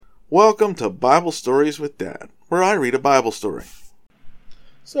Welcome to Bible Stories with Dad, where I read a Bible story.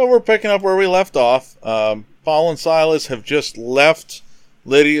 So we're picking up where we left off. Paul and Silas have just left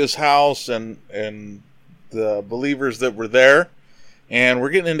Lydia's house and the believers that were there. And we're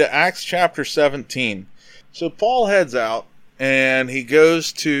getting into Acts chapter 17. So Paul heads out and he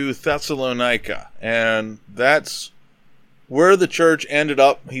goes to Thessalonica. And that's where the church ended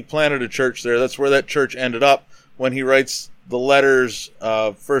up. He planted a church there. That's where that church ended up when he writes the letters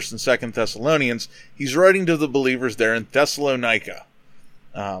of 1st and 2nd Thessalonians. He's writing to the believers there in Thessalonica.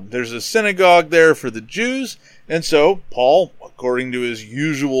 There's a synagogue there for the Jews, and so Paul, according to his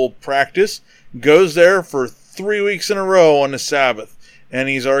usual practice, goes there for 3 weeks in a row on the Sabbath, and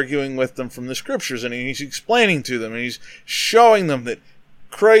he's arguing with them from the scriptures, and he's explaining to them, and he's showing them that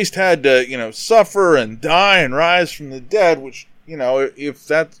Christ had to, suffer and die and rise from the dead, which, if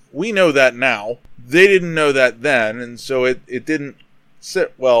that, we know that now. They didn't know that then, and so it didn't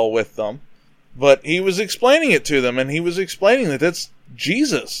sit well with them. But he was explaining it to them, and he was explaining that that's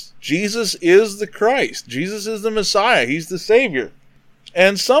Jesus. Jesus is the Christ. Jesus is the Messiah. He's the Savior.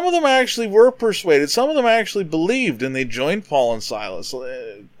 And some of them actually were persuaded. Some of them actually believed, and they joined Paul and Silas.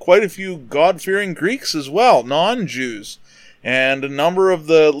 Quite a few God-fearing Greeks as well, non-Jews, and a number of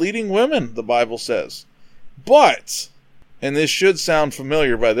the leading women, the Bible says. But, and this should sound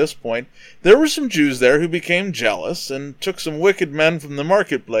familiar by this point, there were some Jews there who became jealous and took some wicked men from the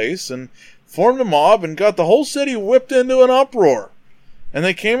marketplace and formed a mob and got the whole city whipped into an uproar. And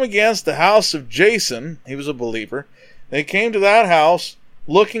they came against the house of Jason. He was a believer. They came to that house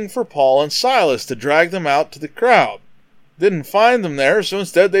looking for Paul and Silas to drag them out to the crowd. Didn't find them there, so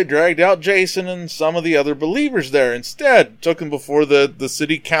instead they dragged out Jason and some of the other believers there. Instead, took them before the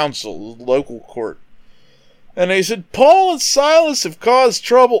city council, the local court. And they said, Paul and Silas have caused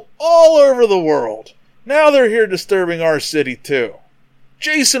trouble all over the world. Now they're here disturbing our city too.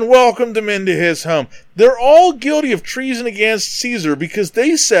 Jason welcomed them into his home. They're all guilty of treason against Caesar because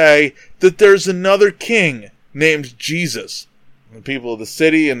they say that there's another king named Jesus. The people of the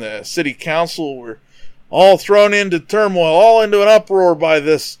city and the city council were all thrown into turmoil, all into an uproar by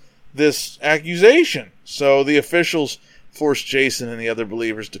this accusation. So the officials forced Jason and the other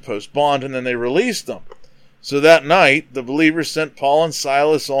believers to post bond, and then they released them. So that night, the believers sent Paul and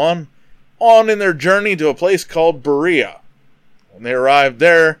Silas on in their journey to a place called Berea. When they arrived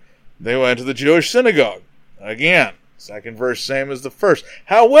there, they went to the Jewish synagogue. Again, second verse, same as the first.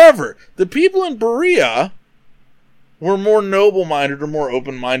 However, the people in Berea were more noble-minded or more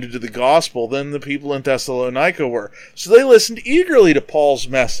open-minded to the gospel than the people in Thessalonica were. So they listened eagerly to Paul's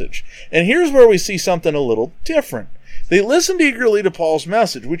message. And here's where we see something a little different. They listened eagerly to Paul's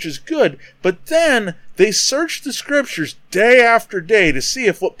message, which is good, but then they searched the scriptures day after day to see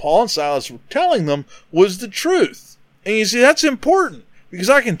if what Paul and Silas were telling them was the truth. And you see, that's important, because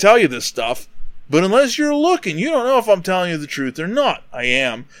I can tell you this stuff, but unless you're looking, you don't know if I'm telling you the truth or not. I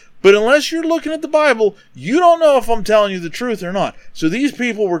am. But unless you're looking at the Bible, you don't know if I'm telling you the truth or not. So these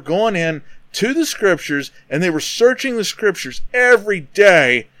people were going in to the scriptures, and they were searching the scriptures every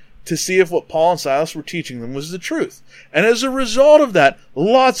day to see if what Paul and Silas were teaching them was the truth. And as a result of that,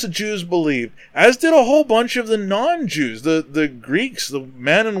 lots of Jews believed, as did a whole bunch of the non-Jews, the Greeks, the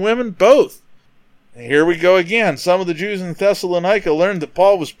men and women both. And here we go again. Some of the Jews in Thessalonica learned that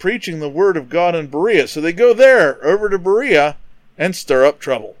Paul was preaching the word of God in Berea, so they go there, over to Berea, and stir up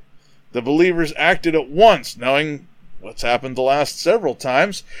trouble. The believers acted at once, knowing what's happened the last several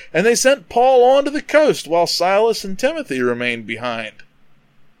times, and they sent Paul on to the coast while Silas and Timothy remained behind.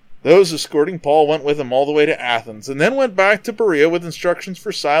 Those escorting Paul went with him all the way to Athens, and then went back to Berea with instructions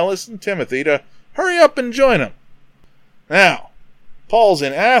for Silas and Timothy to hurry up and join him. Now, Paul's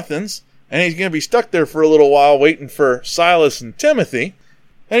in Athens, and he's going to be stuck there for a little while waiting for Silas and Timothy.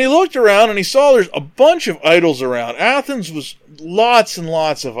 And he looked around and he saw there's a bunch of idols around. Athens was lots and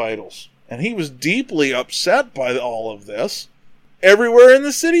lots of idols. And he was deeply upset by all of this. Everywhere in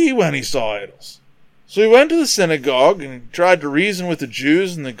the city he went, he saw idols. So he went to the synagogue and tried to reason with the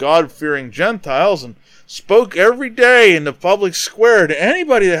Jews and the God-fearing Gentiles and spoke every day in the public square to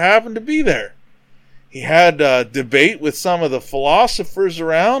anybody that happened to be there. He had a debate with some of the philosophers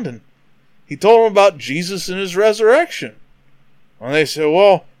around, and he told them about Jesus and his resurrection. And they said,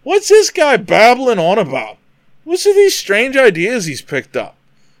 well, what's this guy babbling on about? What's with these strange ideas he's picked up?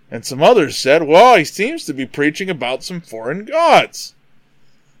 And some others said, well, he seems to be preaching about some foreign gods.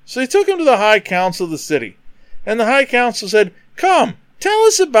 So they took him to the high council of the city. And the high council said, come, tell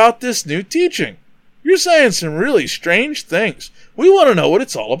us about this new teaching. You're saying some really strange things. We want to know what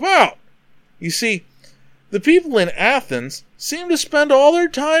it's all about. You see, the people in Athens seem to spend all their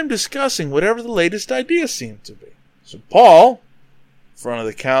time discussing whatever the latest idea seemed to be. So Paul front of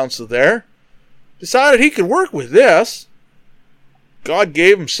the council there, decided he could work with this. God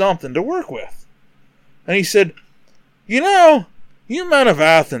gave him something to work with. And he said, "You know, you men of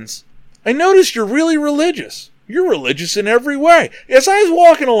Athens, I noticed you're really religious. You're religious in every way. As I was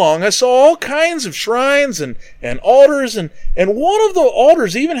walking along, I saw all kinds of shrines and altars, and one of the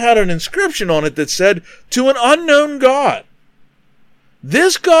altars even had an inscription on it that said, 'To an unknown God.'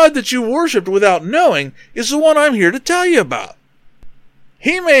 This God that you worshipped without knowing is the one I'm here to tell you about.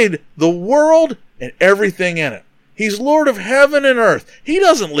 He made the world and everything in it. He's Lord of heaven and earth. He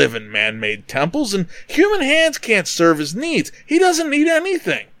doesn't live in man-made temples, and human hands can't serve his needs. He doesn't need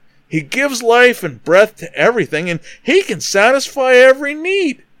anything. He gives life and breath to everything, and he can satisfy every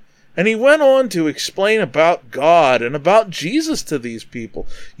need." And he went on to explain about God and about Jesus to these people,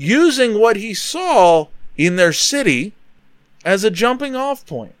 using what he saw in their city as a jumping off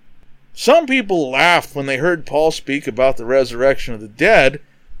point. Some people laughed when they heard Paul speak about the resurrection of the dead,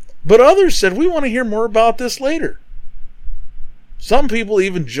 but others said, "We want to hear more about this later." Some people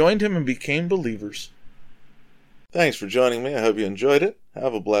even joined him and became believers. Thanks for joining me. I hope you enjoyed it.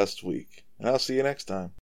 Have a blessed week, and I'll see you next time.